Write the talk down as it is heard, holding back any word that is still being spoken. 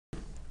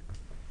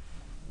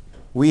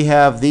we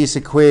have these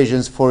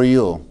equations for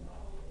you.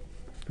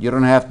 You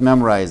don't have to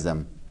memorize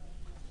them.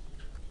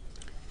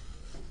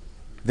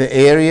 The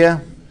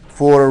area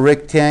for a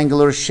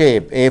rectangular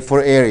shape, A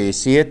for area, you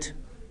see it?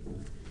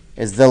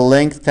 Is the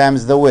length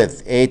times the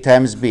width, A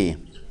times B.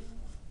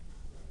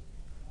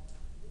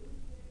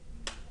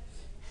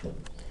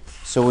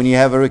 So when you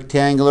have a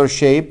rectangular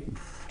shape,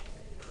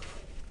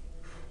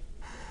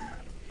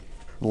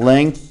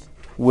 length,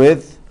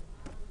 width,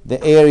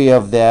 the area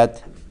of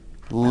that,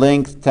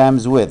 length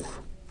times width.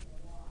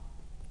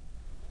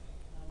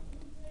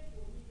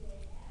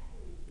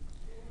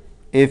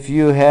 If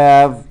you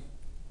have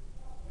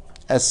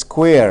a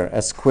square,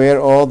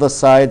 all the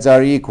sides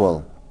are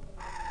equal.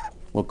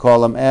 We'll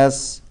call them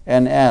S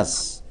and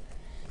S.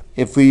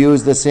 If we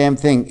use the same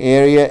thing,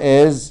 area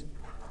is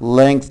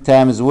length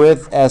times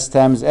width, S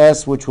times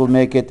S, which will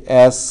make it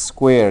S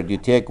squared. You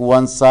take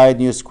one side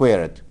and you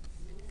square it.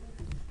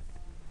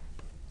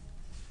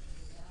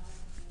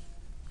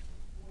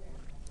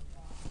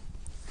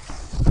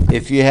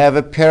 If you have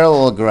a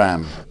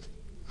parallelogram,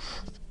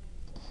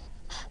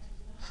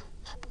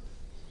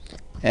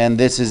 and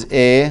this is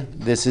A,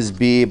 this is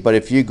B, but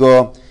if you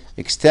go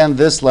extend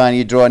this line,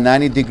 you draw a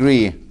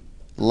 90-degree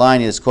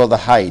line, it's called the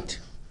height.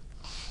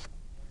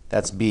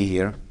 That's B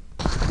here.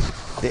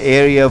 The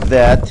area of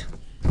that,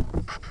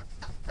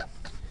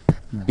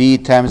 B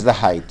times the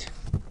height.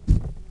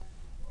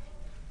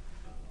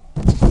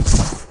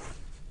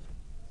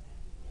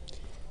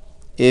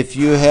 If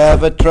you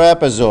have a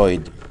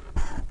trapezoid,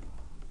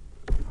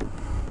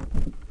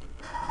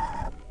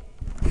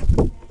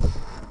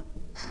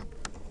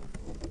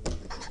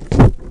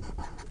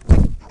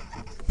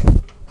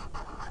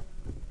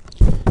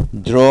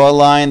 draw a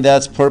line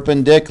that's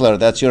perpendicular,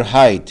 that's your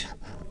height.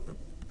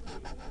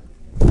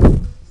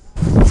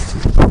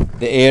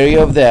 The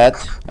area of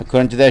that,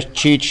 according to that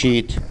cheat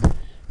sheet,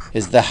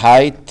 is the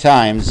height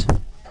times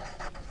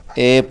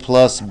A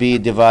plus B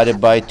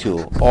divided by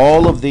 2.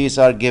 All of these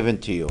are given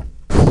to you.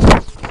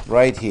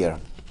 Right here.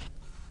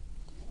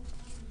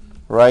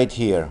 Right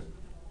here.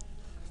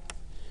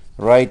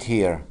 Right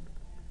here.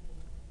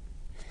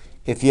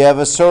 If you have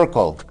a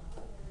circle,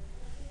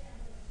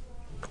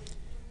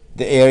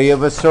 the area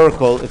of a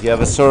circle, if you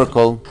have a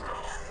circle,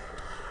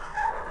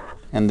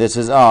 and this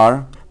is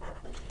R,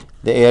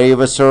 the area of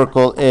a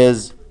circle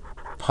is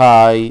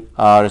pi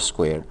r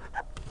squared.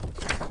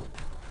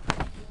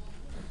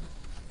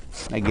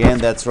 Again,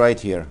 that's right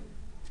here.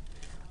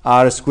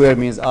 R squared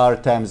means R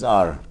times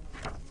R.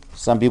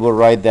 Some people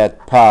write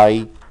that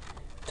pi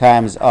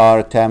times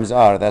R times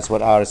R. That's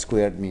what R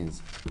squared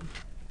means.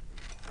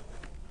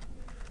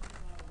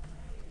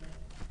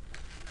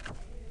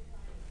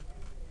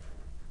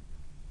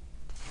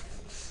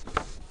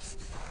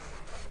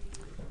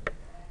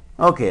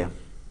 Okay,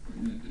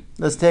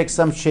 let's take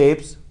some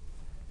shapes,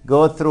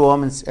 go through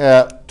them,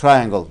 and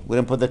triangle. We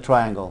didn't put the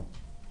triangle.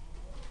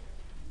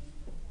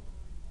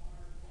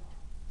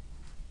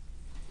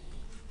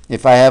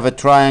 If I have a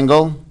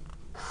triangle,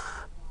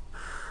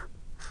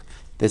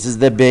 this is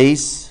the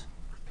base,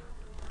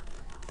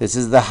 this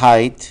is the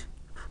height,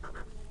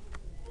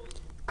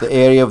 the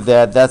area of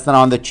that. That's not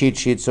on the cheat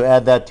sheet, so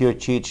add that to your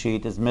cheat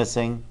sheet. It's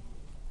missing.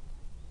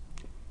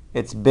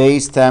 It's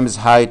base times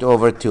height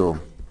over 2.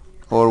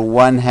 Or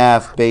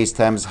 1/2 base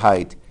times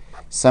height.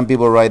 Some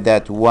people write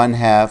that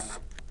 1/2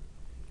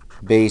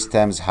 base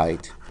times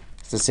height.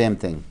 It's the same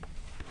thing.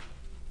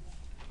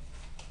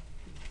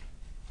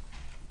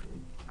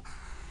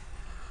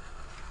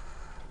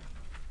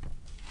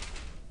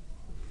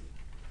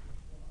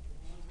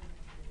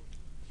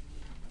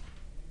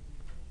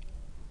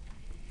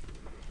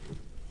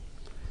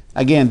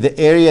 Again, the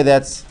area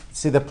that's,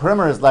 see, the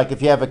perimeter is like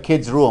if you have a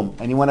kid's room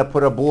and you want to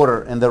put a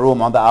border in the room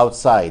on the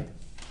outside.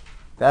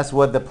 That's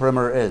what the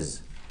perimeter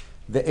is.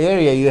 The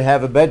area, you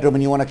have a bedroom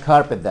and you want to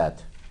carpet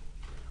that.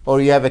 Or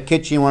you have a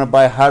kitchen, you want to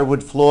buy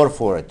hardwood floor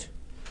for it.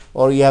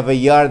 Or you have a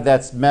yard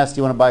that's messed,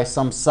 you want to buy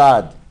some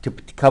sod to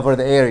cover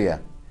the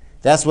area.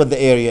 That's what the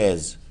area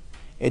is.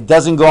 It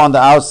doesn't go on the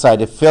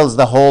outside, it fills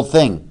the whole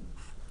thing.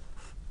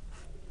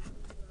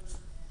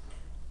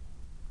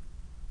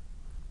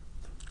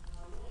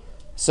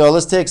 So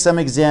let's take some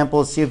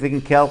examples, see if we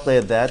can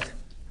calculate that.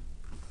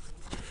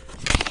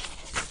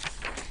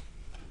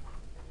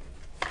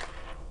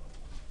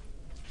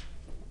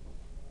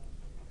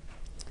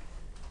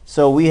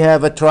 So we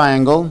have a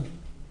triangle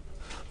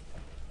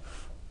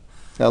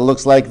that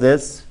looks like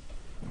this.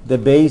 The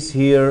base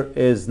here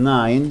is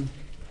 9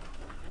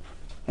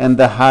 and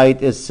the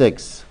height is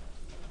 6.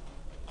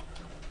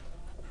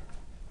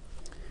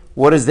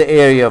 What is the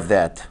area of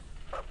that?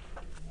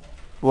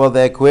 Well,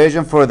 the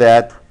equation for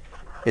that,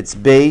 it's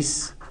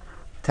base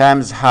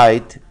times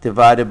height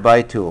divided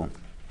by 2.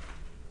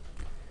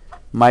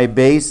 My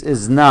base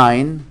is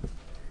 9,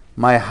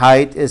 my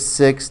height is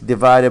 6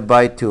 divided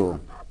by 2.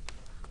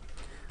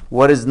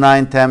 What is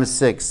 9 times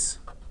 6?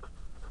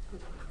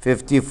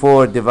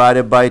 54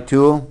 divided by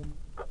 2,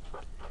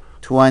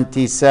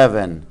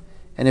 27.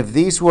 And if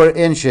these were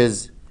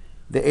inches,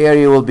 the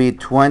area will be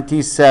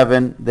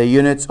 27. The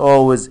unit's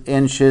always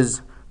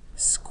inches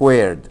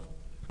squared.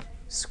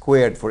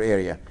 squared for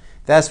area.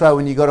 That's why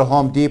when you go to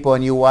Home Depot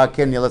and you walk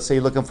in, let's say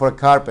you're looking for a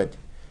carpet,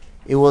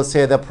 it will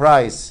say the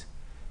price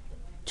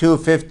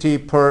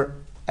 $2.50 per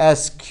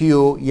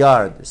SQ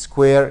yard,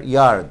 square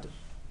yard,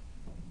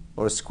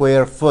 or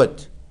square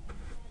foot.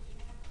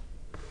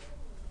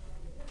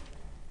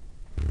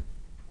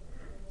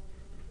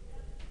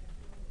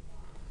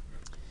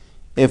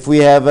 If we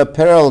have a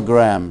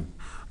parallelogram,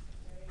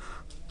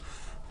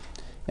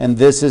 and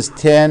this is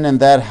 10 and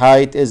that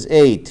height is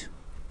 8,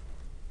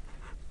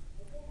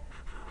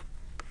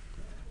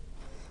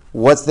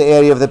 what's the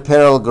area of the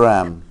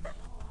parallelogram?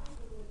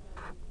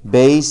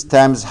 Base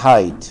times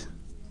height.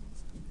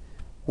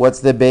 What's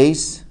the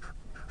base?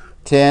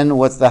 10.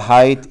 What's the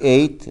height?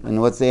 8.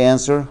 And what's the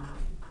answer?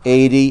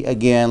 80.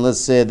 Again, let's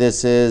say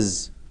this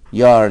is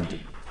yard.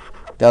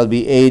 That'll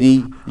be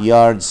 80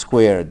 yards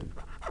squared.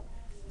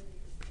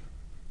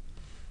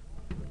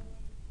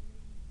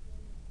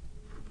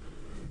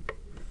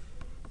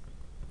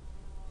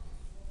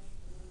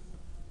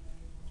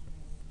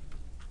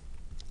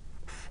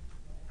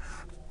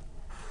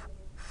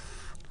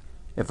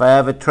 If I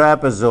have a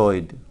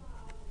trapezoid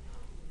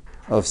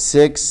of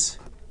 6,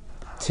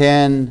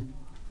 10,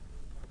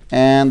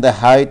 and the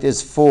height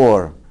is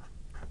 4,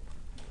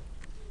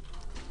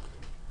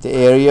 the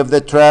area of the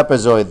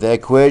trapezoid, the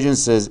equation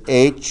says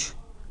h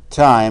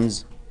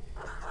times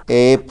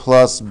a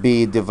plus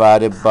b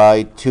divided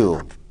by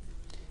 2.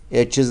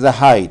 H is the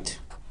height.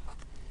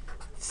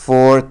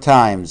 4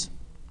 times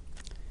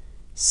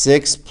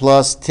 6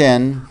 plus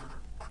 10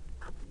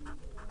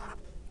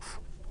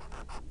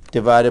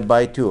 divided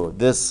by 2.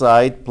 This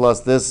side plus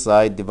this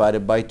side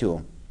divided by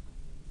 2.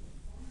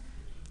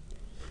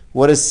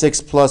 What is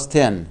 6 plus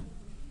 10?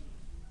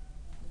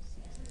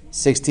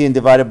 16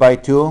 divided by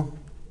 2?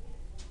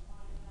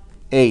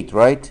 8,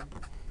 right?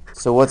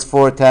 So what's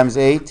 4 times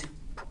 8?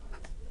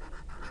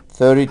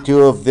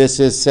 32 of this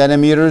is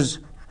centimeters.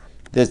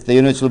 The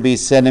units will be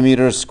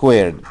centimeters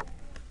squared.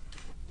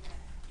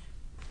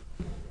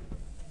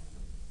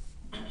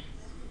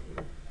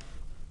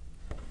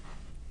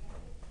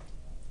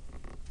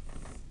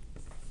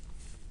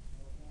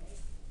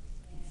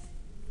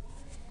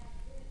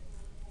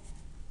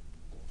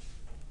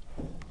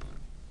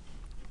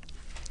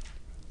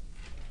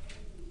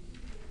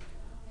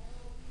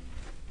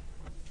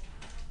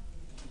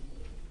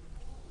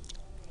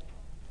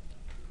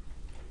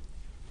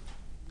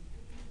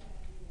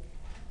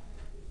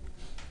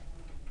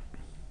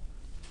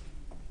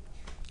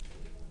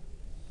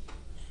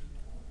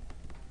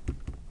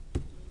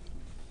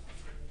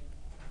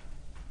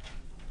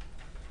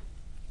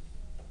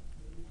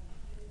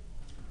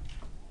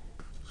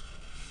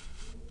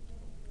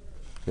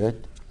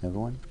 Good,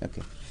 everyone?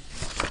 Okay.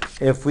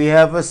 If we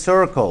have a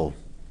circle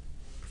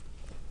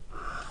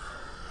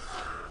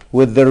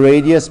with the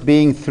radius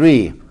being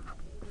 3,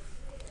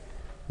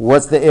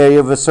 what's the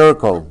area of a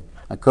circle?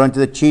 According to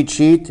the cheat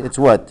sheet, it's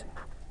what?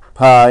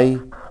 Pi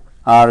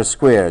r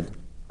squared.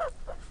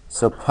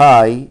 So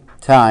pi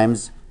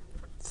times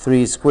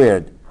 3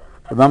 squared.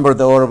 Remember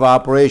the order of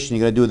operation,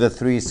 you're going to do the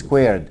 3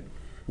 squared.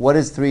 What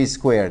is 3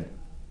 squared?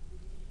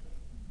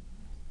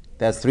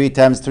 That's 3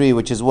 times 3,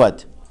 which is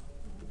what?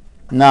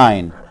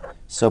 9.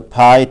 So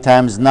pi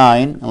times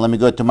 9, and let me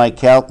go to my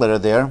calculator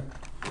there.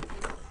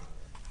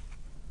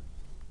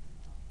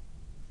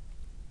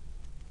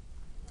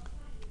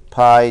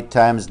 Pi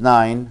times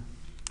 9,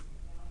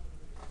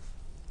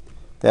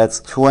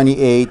 that's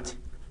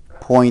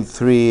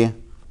 28.3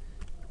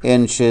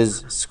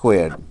 inches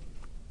squared.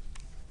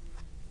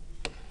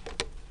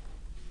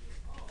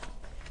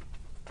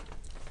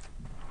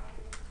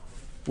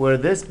 Where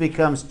this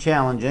becomes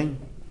challenging,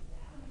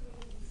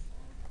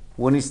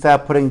 when you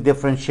start putting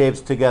different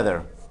shapes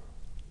together.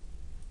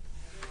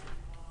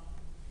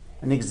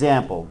 An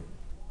example.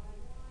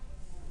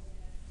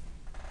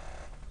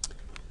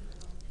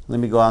 Let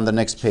me go on the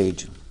next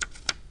page.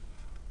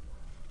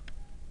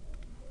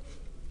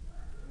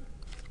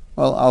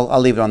 Well, I'll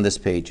leave it on this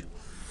page.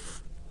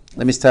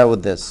 Let me start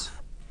with this.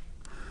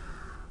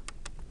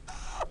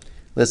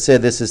 Let's say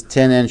this is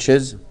 10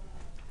 inches.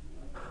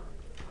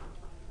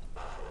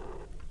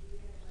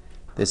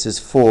 This is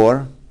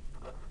 4,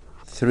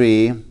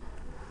 3,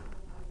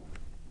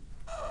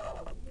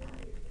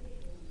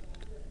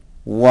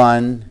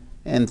 1,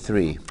 and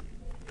 3.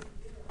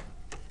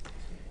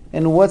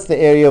 And what's the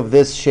area of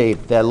this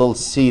shape, that little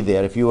C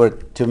there? If you were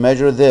to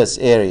measure this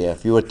area,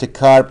 if you were to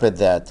carpet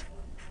that,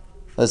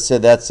 let's say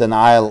that's an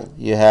aisle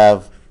you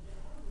have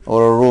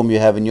or a room you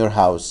have in your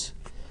house,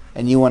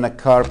 and you want to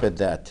carpet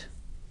that.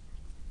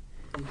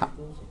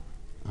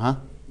 Huh?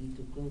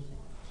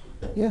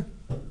 Yeah.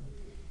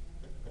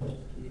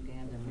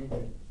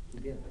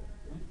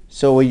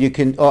 So you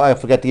can, oh, I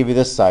forgot to give you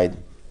this side,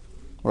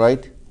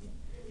 right?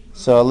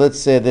 So let's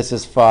say this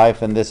is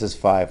 5 and this is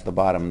 5, the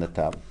bottom and the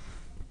top.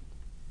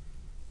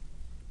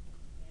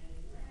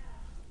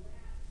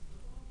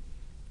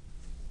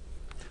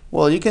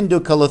 Well, you can do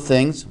a couple of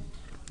things.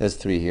 There's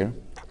 3 here.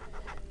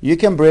 You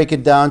can break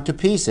it down to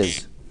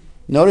pieces.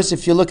 Notice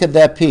if you look at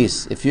that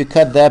piece, if you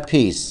cut that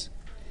piece,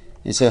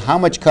 You say, how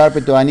much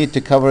carpet do I need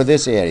to cover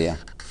this area?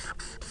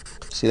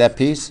 See that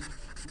piece?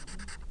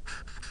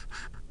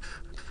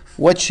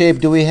 What shape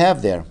do we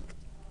have there?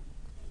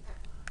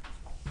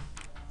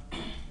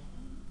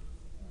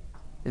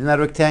 Isn't that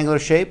a rectangular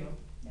shape?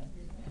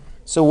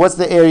 So what's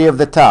the area of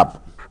the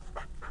top?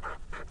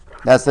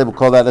 That's what we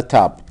call that the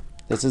top.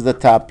 This is the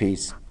top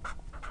piece.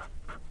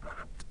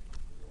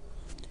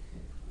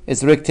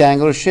 It's a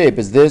rectangular shape.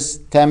 It's this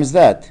times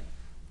that.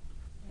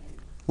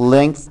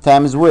 Length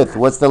times width.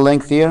 What's the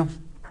length here?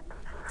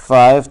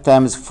 5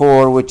 times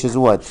 4, which is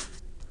what?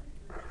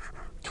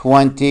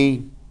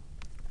 20.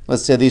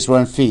 Let's say these were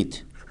in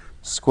feet.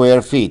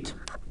 Square feet.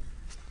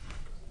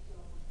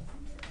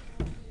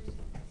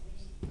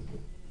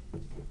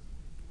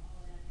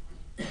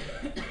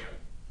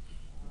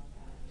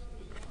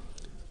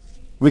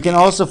 We can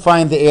also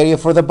find the area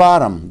for the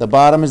bottom. The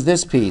bottom is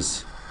this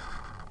piece.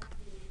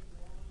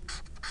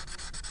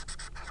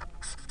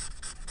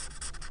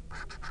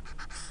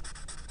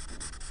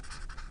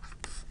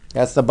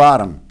 That's the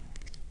bottom.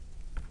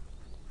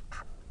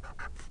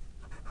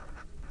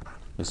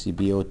 Let's see,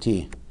 BOT.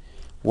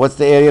 What's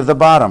the area of the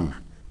bottom?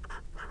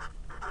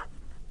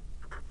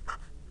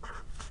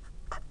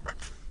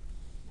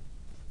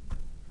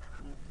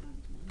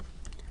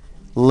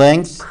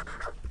 Length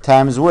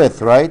times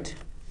width, right?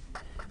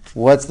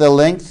 What's the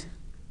length?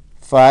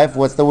 5.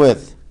 What's the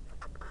width?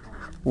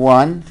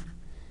 1.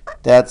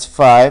 That's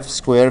 5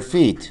 square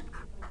feet.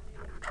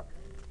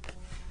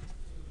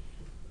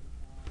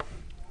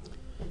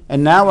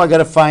 And now I got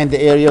to find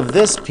the area of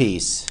this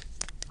piece.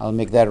 I'll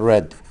make that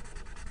red.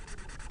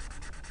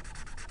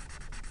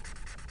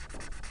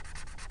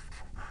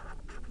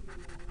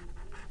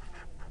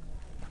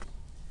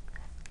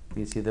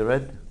 You see the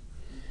red?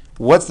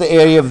 What's the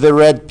area of the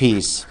red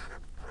piece?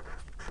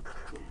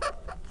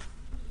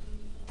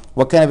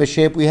 What kind of a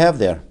shape we have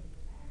there?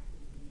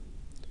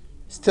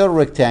 Still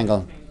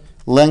rectangle.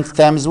 Length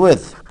times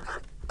width.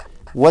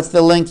 What's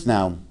the length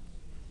now?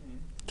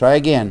 Try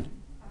again.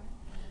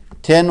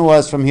 10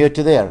 was from here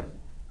to there.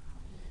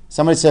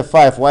 Somebody said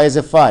 5. Why is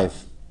it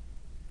 5?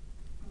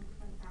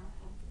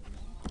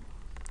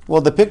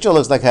 Well, the picture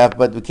looks like half,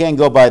 but we can't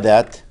go by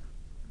that.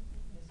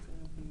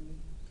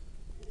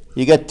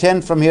 You get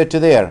 10 from here to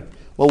there.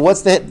 Well,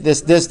 what's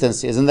this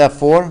distance? Isn't that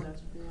 4?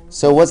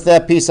 So what's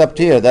that piece up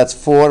to here? That's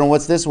 4, and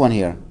what's this one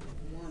here?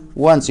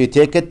 1. So you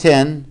take a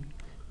 10,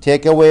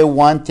 take away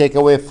 1, take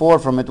away 4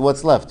 from it.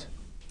 What's left?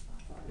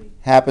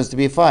 Happens to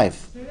be 5.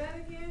 Say that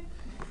again?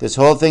 This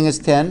whole thing is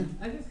 10.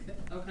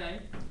 Okay.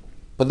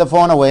 Put the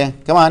phone away.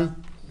 Come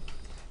on.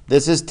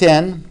 This is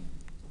 10.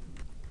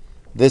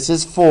 This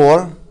is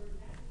 4.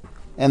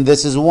 And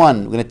this is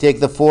 1. We're going to take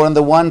the 4 and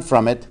the 1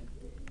 from it.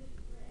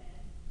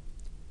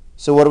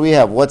 So what do we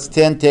have? What's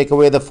 10? Take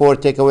away the 4,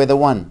 take away the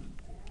 1.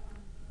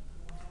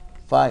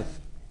 5.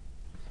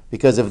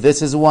 Because if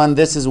this is 1,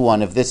 this is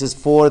 1. If this is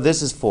 4,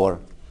 this is 4.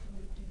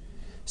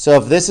 So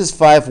if this is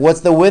 5,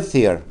 what's the width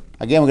here?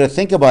 Again, we're going to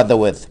think about the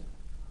width.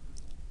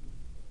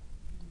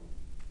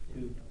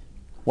 2.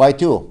 Why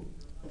 2?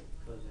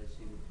 Because I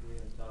see the 3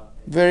 on top.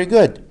 Very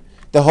good.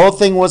 The whole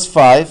thing was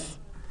 5,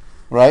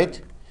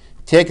 right?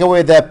 Take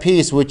away that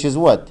piece, which is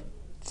what?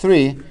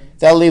 3.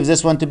 That leaves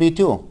this one to be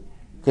 2.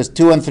 Because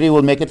 2 and 3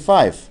 will make it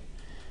 5.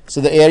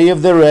 So the area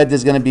of the red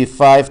is going to be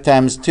 5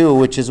 times 2,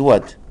 which is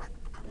what?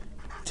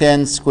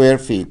 10 square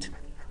feet.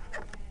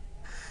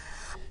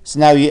 So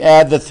now you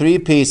add the 3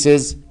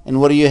 pieces, and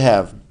what do you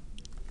have?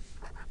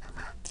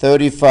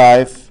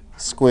 35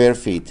 square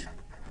feet.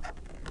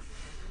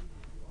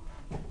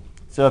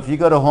 So if you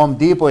go to Home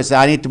Depot and say,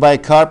 I need to buy a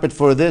carpet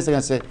for this, they're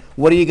going to say,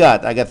 what do you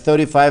got? I got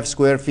 35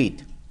 square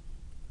feet.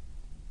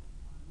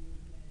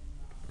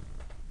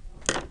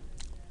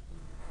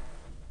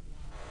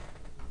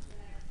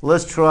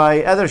 Let's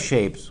try other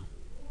shapes.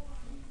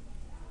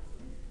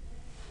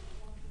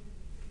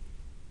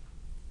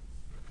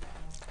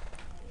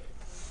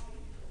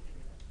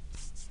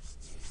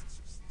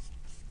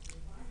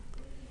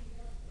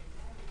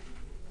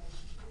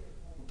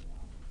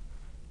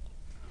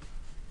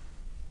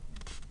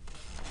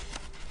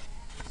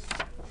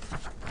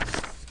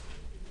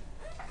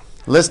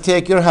 Let's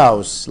take your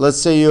house.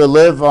 Let's say you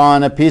live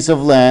on a piece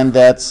of land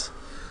that's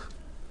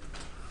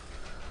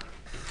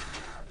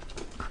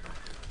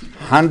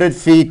 100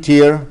 feet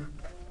here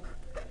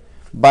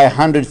by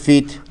 100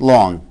 feet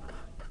long.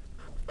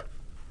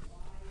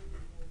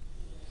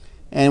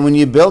 And when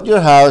you built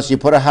your house, you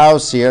put a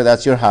house here,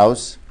 that's your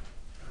house,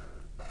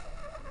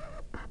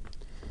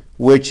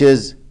 which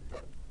is,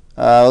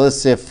 let's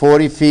say,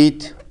 40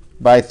 feet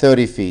by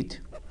 30 feet.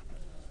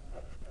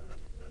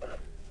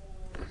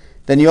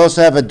 Then you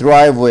also have a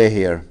driveway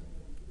here.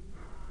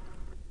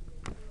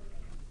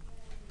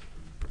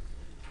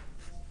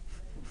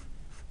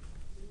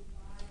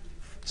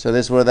 So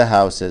this is where the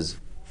house is.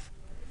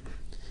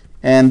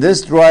 And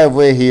this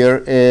driveway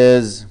here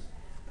is,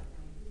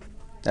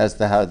 that's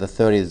the house, the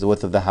 30 is the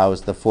width of the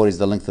house, the 40 is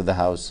the length of the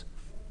house.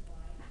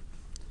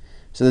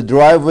 So the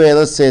driveway,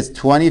 let's say it's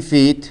 20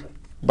 feet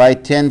by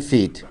 10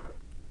 feet.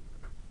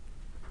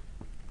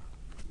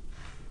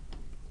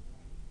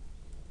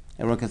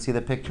 Everyone can see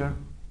the picture?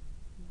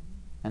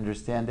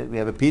 Understand it? We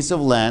have a piece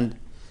of land.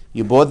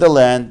 You bought the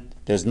land.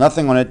 There's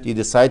nothing on it. You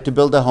decide to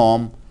build a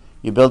home.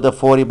 You build a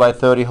 40 by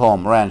 30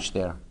 home, ranch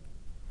there.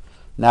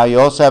 Now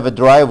you also have a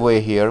driveway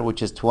here,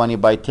 which is 20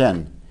 by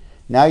 10.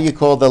 Now you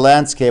call the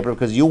landscaper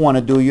because you want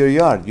to do your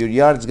yard. Your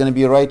yard is going to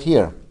be right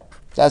here.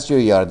 That's your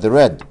yard, the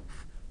red.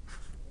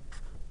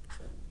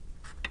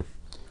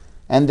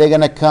 And they're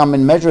going to come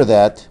and measure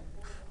that.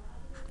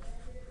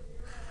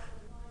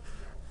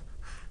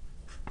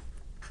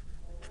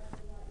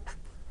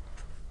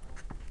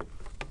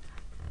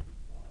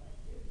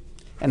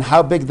 And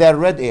how big that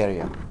red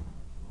area?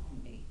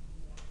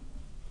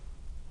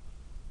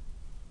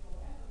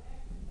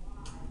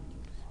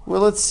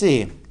 Well, let's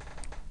see.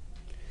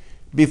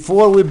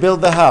 Before we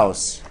built the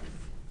house,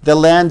 the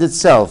land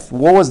itself,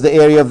 what was the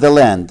area of the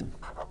land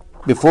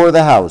before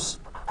the house?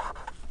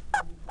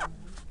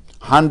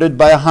 100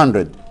 by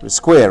 100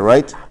 square,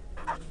 right?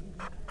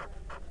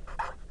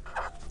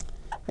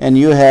 And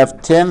you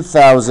have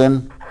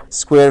 10,000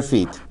 square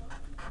feet.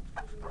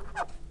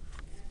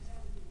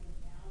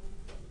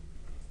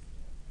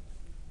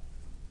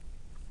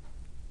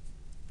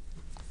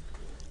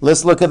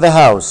 Let's look at the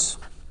house.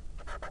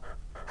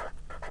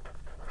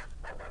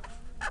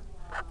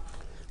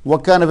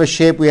 What kind of a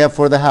shape we have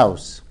for the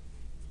house?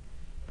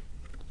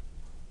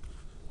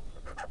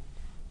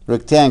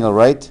 Rectangle,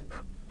 right?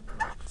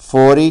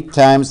 40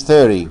 times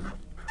 30,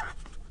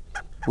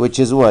 which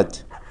is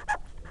what?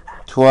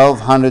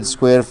 1,200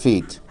 square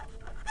feet.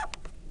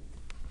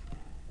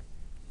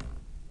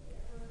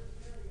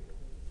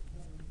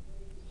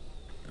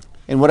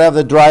 And what have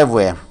the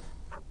driveway?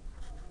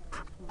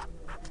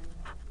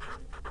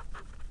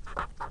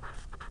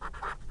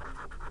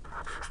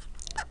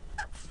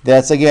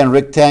 That's again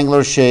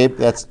rectangular shape.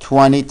 That's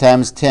 20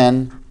 times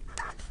 10,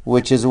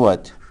 which is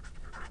what?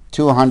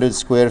 200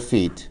 square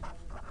feet.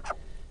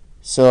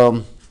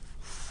 So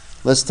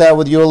let's start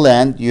with your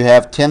land. You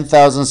have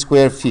 10,000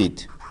 square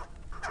feet.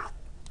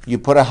 You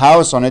put a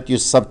house on it, you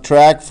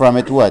subtract from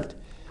it what?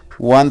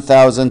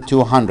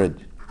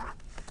 1,200.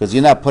 Because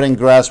you're not putting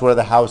grass where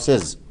the house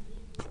is.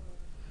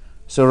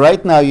 So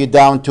right now you're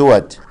down to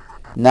what?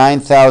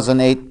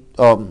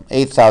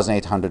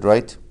 8,800,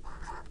 right?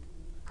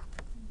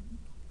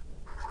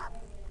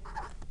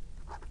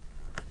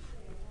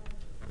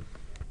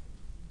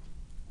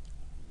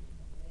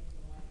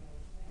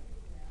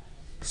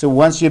 So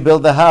once you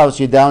build the house,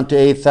 you're down to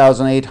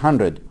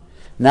 8,800.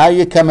 Now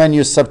you come in,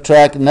 you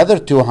subtract another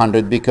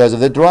 200 because of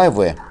the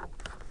driveway.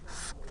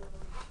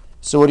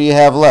 So what do you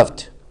have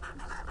left?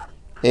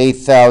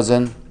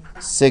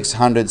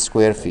 8,600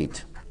 square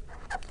feet.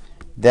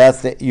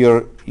 That's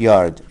your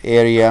yard,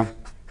 area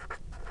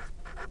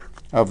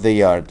of the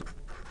yard.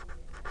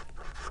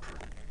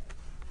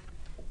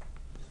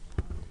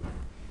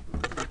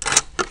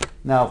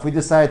 Now, if we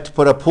decide to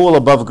put a pool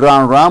above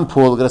ground round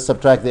pool, we're going to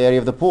subtract the area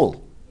of the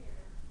pool.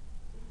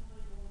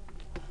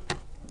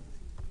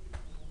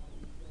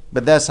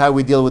 But that's how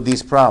we deal with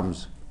these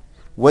problems.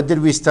 What did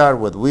we start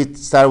with? We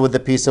started with a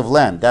piece of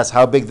land. That's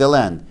how big the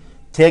land.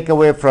 Take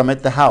away from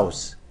it the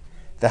house.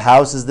 The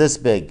house is this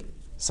big.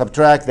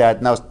 Subtract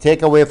that. Now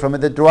take away from it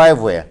the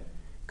driveway,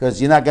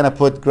 because you're not going to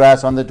put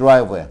grass on the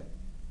driveway.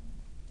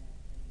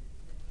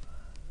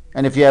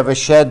 And if you have a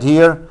shed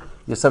here,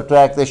 you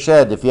subtract the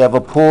shed. If you have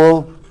a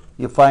pool,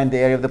 you find the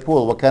area of the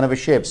pool. What kind of a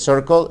shape?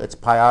 Circle, it's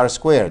pi r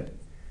squared.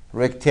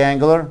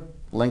 Rectangular,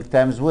 length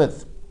times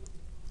width.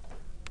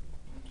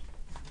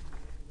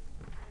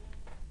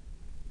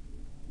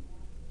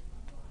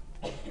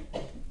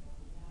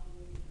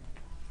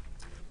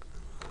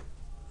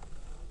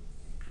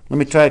 Let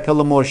me try a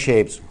couple more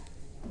shapes.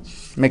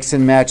 Mix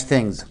and match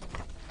things.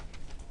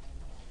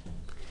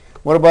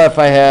 What about if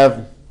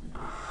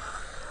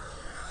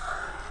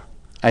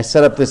I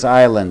set up this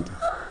island,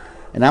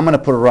 and I'm going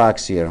to put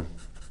rocks here,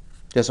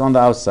 just on the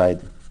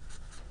outside.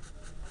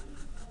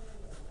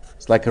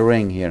 It's like a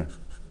ring here.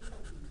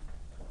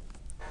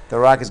 The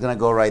rock is going to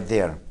go right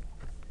there.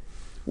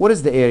 What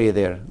is the area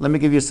there? Let me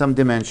give you some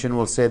dimension.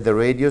 We'll say the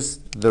radius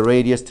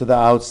to the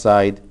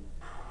outside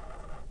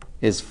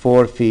is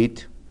 4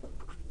 feet.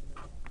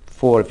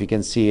 4 if you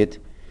can see it,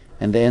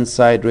 and the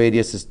inside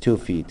radius is 2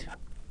 feet.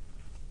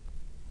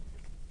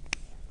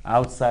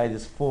 Outside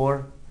is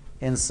 4,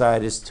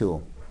 inside is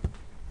 2.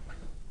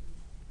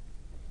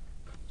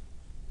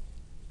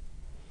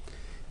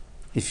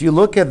 If you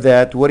look at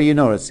that, what do you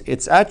notice?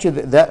 It's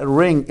actually that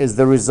ring is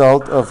the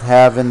result of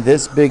having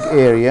this big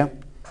area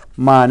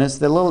minus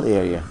the little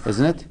area,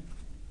 isn't it?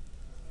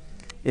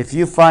 If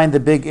you find the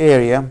big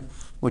area,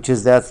 which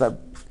is that,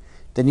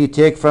 then you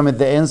take from it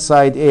the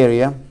inside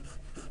area.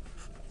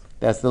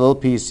 That's the little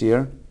piece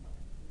here.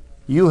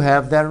 You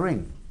have that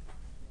ring.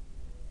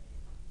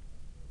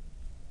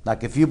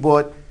 Like if you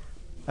bought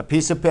a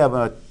piece of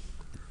paper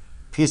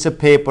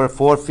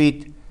 4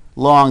 feet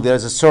long,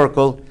 there's a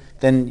circle,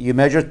 then you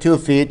measure 2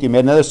 feet, you made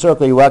another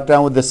circle, you walk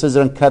down with the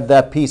scissor and cut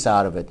that piece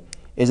out of it.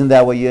 Isn't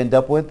that what you end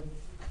up with?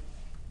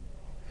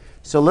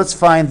 So let's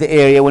find the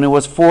area when it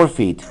was 4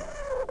 feet.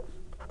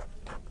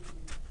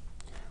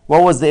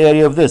 What was the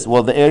area of this?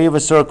 Well, the area of a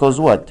circle is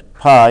what?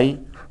 Pi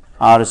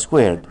r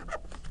squared.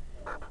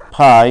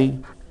 Pi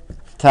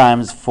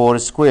times 4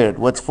 squared.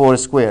 What's 4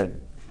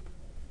 squared?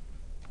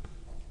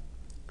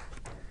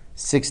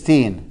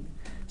 16.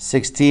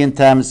 16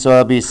 times, so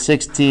it'll be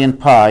 16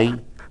 pi.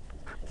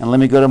 And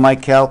let me go to my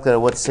calculator.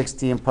 What's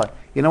 16 pi?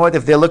 You know what?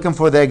 If they're looking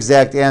for the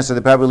exact answer,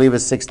 they probably leave it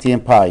 16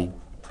 pi.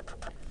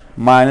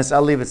 Minus,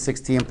 I'll leave it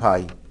 16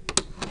 pi.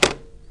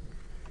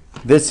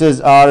 This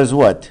is r is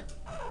what?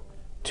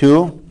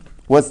 2.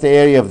 What's the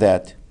area of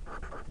that?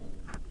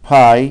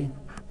 Pi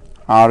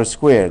r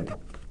squared.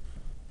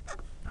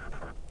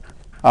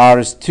 R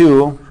is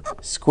 2.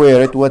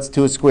 Square it. What's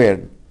 2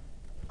 squared?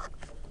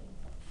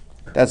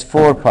 That's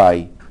 4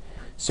 pi.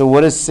 So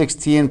what is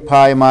 16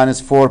 pi minus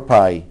 4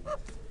 pi?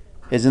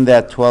 Isn't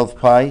that 12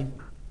 pi?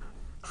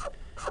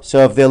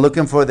 So if they're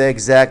looking for the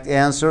exact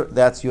answer,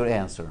 that's your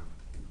answer.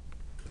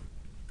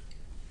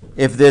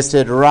 If they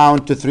said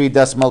round to 3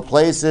 decimal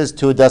places,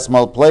 2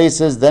 decimal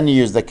places, then you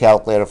use the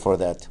calculator for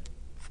that.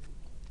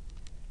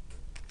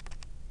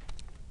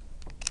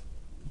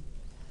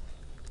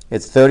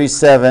 It's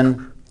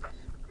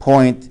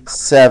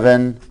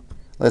 37.7,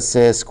 let's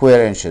say,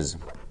 square inches.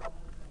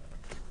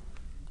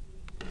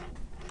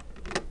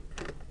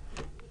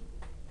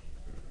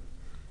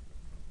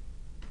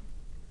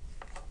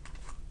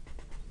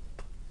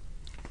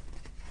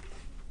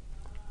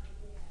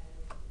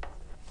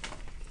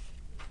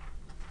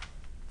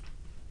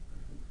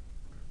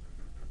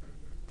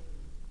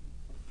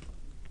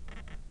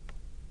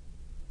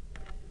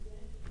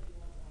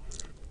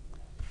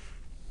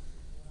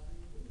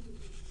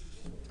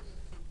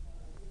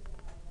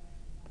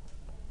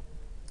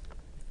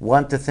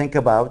 One to think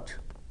about.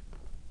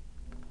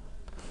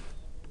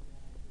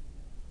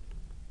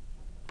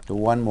 Do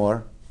one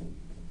more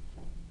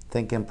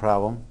thinking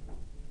problem.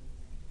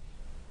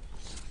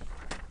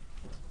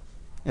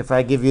 If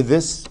I give you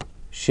this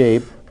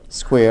shape,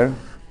 square,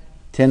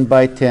 10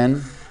 by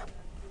 10,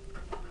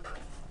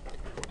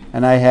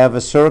 and I have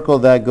a circle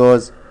that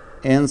goes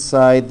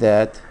inside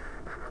that,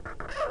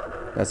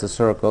 that's a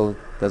circle,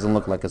 doesn't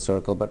look like a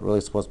circle, but really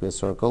it's supposed to be a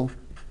circle.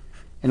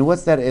 And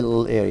what's that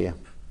little area?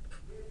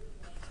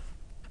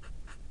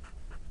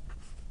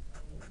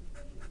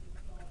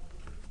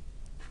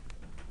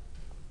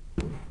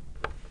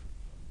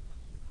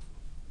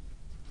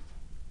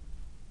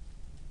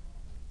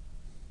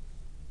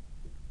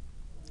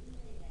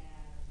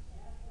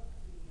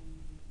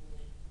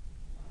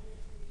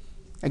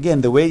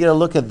 Again, the way you're going to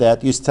look at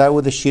that, you start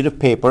with a sheet of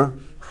paper.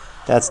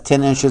 That's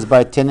 10 inches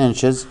by 10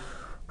 inches.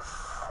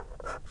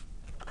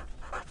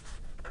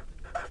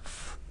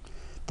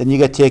 Then you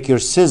got to take your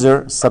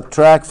scissor,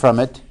 subtract from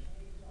it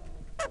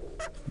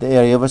the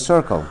area of a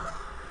circle.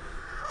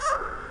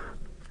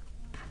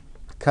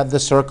 Cut the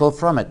circle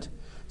from it.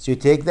 So you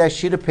take that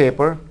sheet of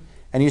paper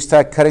and you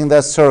start cutting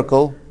that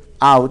circle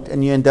out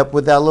and you end up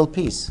with that little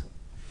piece.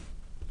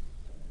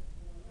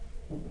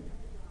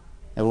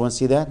 Everyone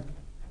see that?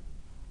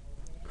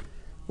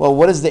 Well,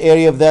 what is the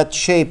area of that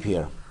shape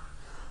here?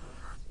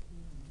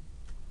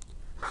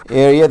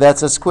 Area,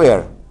 that's a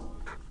square.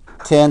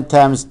 10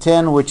 times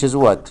 10, which is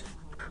what?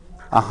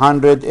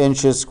 100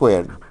 inches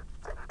squared.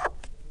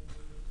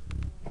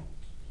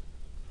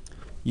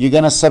 You're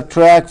going to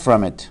subtract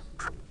from it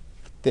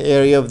the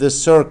area of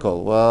this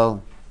circle.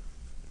 Well,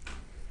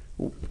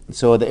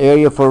 so the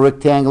area for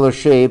rectangular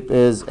shape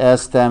is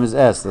S times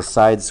S, the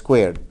side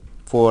squared,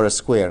 for a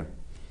square.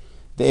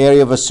 The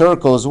area of a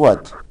circle is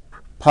what?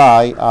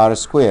 Pi r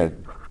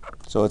squared.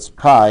 So it's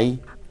pi,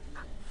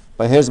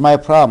 but here's my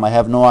problem. I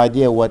have no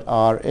idea what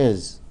r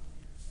is.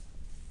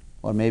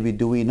 Or maybe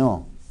do we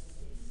know?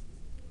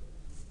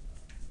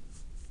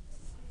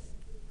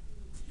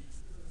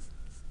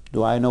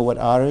 Do I know what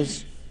r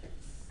is?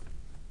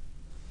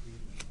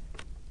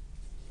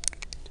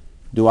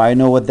 Do I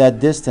know what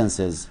that distance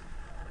is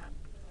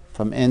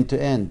from end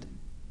to end?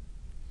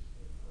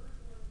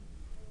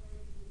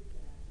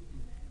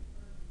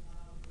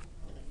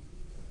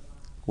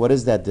 What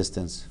is that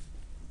distance?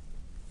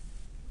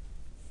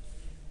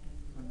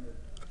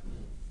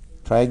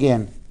 Try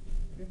again.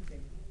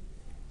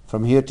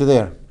 From here to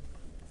there.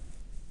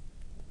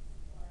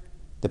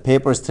 The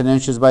paper is 10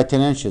 inches by 10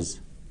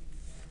 inches.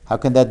 How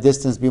can that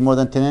distance be more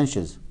than 10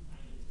 inches?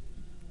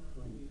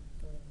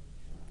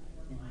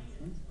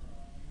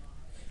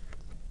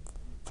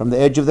 From the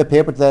edge of the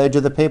paper to the edge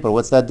of the paper,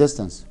 what's that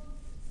distance?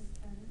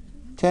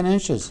 10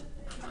 inches.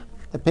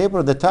 The paper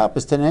at the top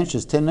is 10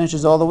 inches, 10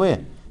 inches all the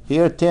way.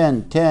 Here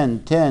 10,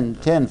 10, 10,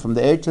 10. From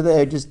the edge to the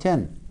edge is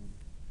 10.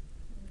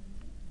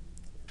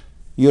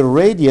 Your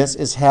radius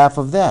is half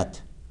of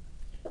that.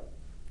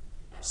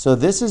 So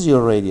this is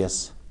your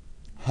radius.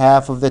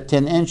 Half of the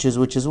 10 inches,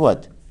 which is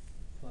what?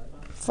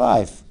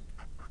 5.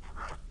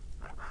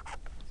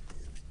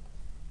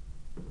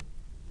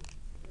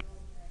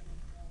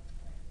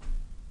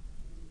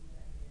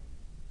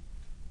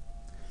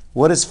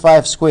 What is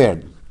 5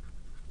 squared?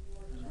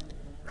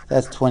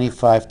 That's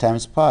 25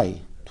 times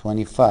pi.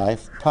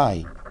 25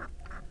 pi.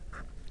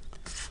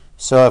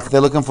 So if they're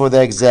looking for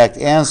the exact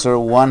answer,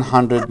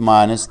 100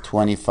 minus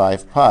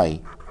 25 pi.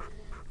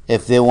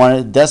 If they want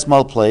a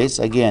decimal place,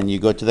 again, you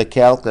go to the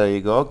calculator, you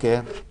go,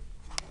 okay,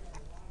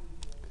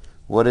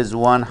 what is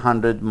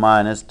 100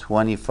 minus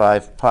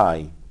 25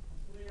 pi?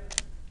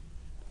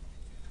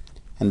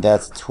 And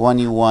that's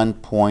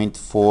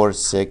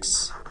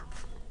 21.46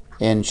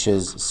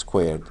 inches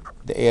squared.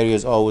 The area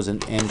is always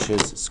in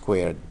inches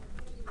squared.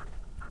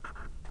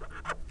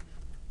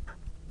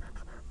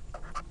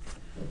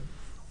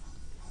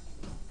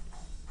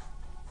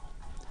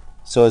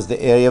 So it's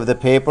the area of the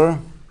paper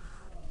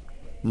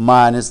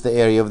minus the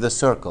area of the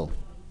circle.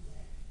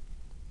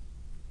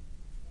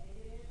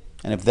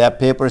 And if that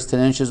paper is 10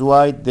 inches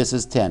wide, this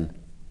is 10.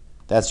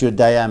 That's your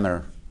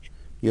diameter.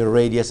 Your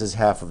radius is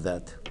half of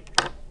that.